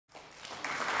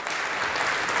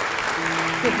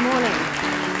Good morning.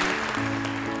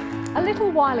 A little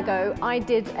while ago, I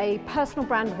did a personal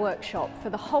brand workshop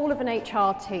for the whole of an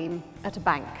HR team at a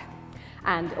bank.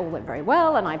 And it all went very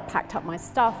well, and I packed up my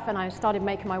stuff and I started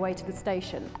making my way to the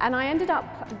station. And I ended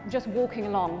up just walking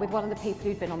along with one of the people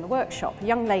who'd been on the workshop, a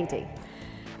young lady.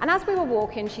 And as we were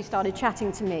walking, she started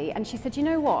chatting to me and she said, "You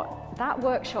know what? That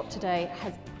workshop today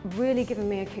has really given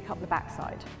me a kick up the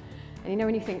backside." And you know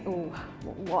when you think, "Oh,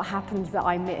 what happened that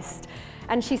I missed?"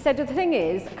 And she said, "The thing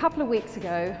is, a couple of weeks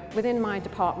ago, within my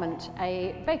department,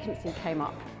 a vacancy came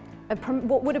up.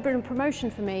 What would have been a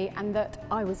promotion for me and that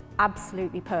I was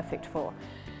absolutely perfect for."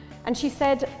 And she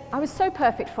said, "I was so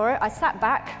perfect for it, I sat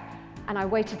back and I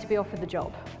waited to be offered the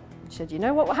job." She said, "You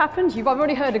know what happened? I've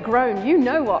already heard a groan, you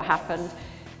know what happened."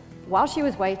 While she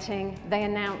was waiting, they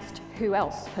announced who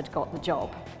else had got the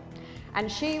job.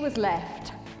 And she was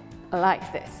left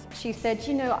like this. She said,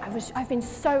 "You know, I've been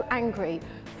so angry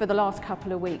for the last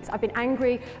couple of weeks. I've been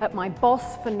angry at my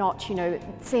boss for not,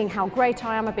 seeing how great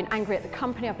I am. I've been angry at the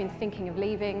company. I've been thinking of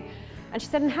leaving." And she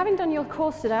said, "And having done your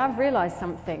course today, I've realized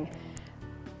something.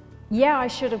 Yeah, I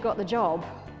should have got the job,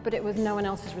 but it was no one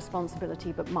else's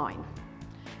responsibility but mine."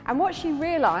 And what she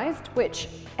realized, which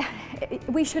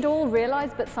we should all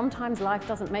realize, but sometimes life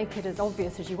doesn't make it as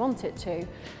obvious as you want it to,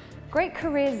 great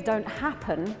careers don't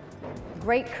happen.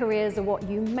 Great careers are what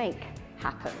you make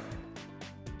happen.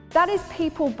 That is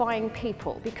people buying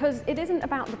people, because it isn't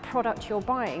about the product you're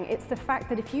buying, it's the fact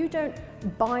that if you don't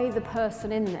buy the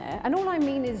person in there, and all I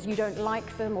mean is you don't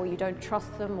like them, or you don't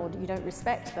trust them, or you don't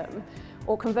respect them,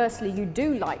 or conversely you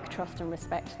do like, trust and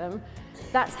respect them,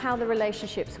 that's how the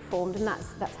relationships are formed, and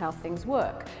that's how things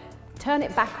work. Turn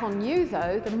it back on you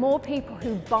though, the more people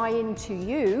who buy into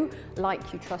you,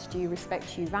 like you, trust you,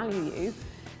 respect you, value you,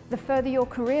 the further your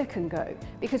career can go.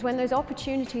 Because when those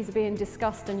opportunities are being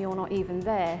discussed and you're not even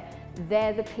there,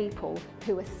 they're the people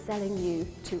who are selling you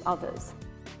to others.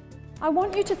 I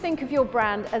want you to think of your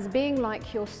brand as being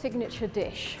like your signature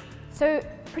dish. So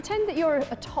pretend that you're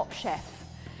a top chef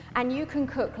and you can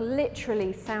cook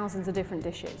literally thousands of different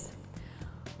dishes.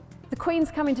 The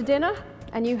Queen's coming to dinner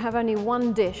and you have only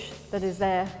one dish that is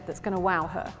there that's going to wow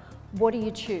her. What do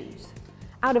you choose?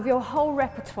 Out of your whole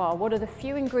repertoire, what are the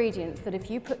few ingredients that if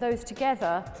you put those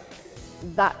together,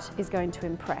 that is going to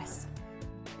impress?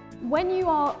 When you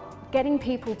are getting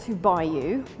people to buy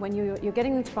you, when you're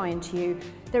getting them to buy into you,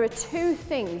 there are two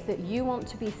things that you want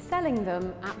to be selling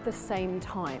them at the same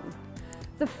time.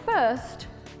 The first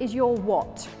is your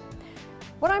what.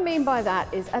 What I mean by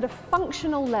that is, at a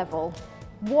functional level,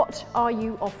 what are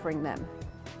you offering them?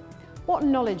 What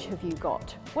knowledge have you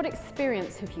got? What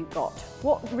experience have you got?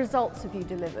 What results have you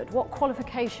delivered? What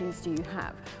qualifications do you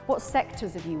have? What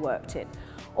sectors have you worked in?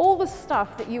 All the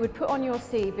stuff that you would put on your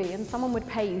CV and someone would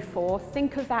pay you for,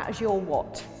 think of that as your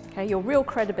what, okay? Your real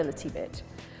credibility bit.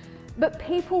 But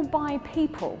people buy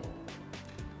people.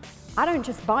 I don't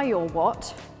just buy your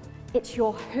what, it's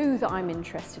your who that I'm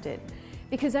interested in.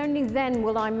 Because only then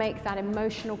will I make that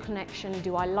emotional connection.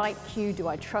 Do I like you? Do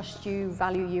I trust you,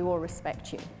 value you, or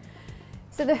respect you?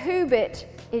 So the who bit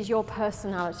is your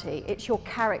personality, it's your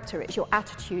character, it's your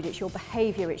attitude, it's your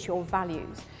behavior, it's your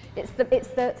values.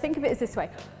 Think of it as this way: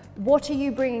 what are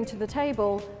you bringing to the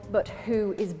table, but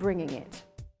who is bringing it?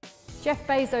 Jeff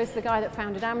Bezos, the guy that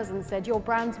founded Amazon, said, "Your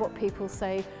brand's what people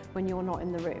say when you're not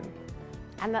in the room."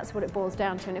 And that's what it boils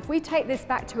down to. And if we take this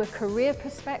back to a career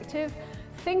perspective,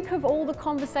 think of all the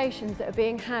conversations that are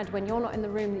being had when you're not in the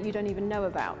room that you don't even know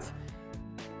about.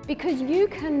 Because you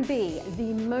can be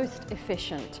the most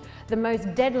efficient, the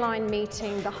most deadline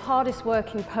meeting, the hardest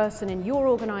working person in your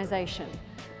organisation.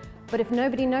 But if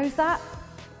nobody knows that,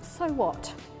 so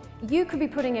what? You could be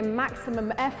putting in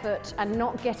maximum effort and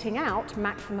not getting out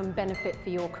maximum benefit for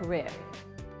your career.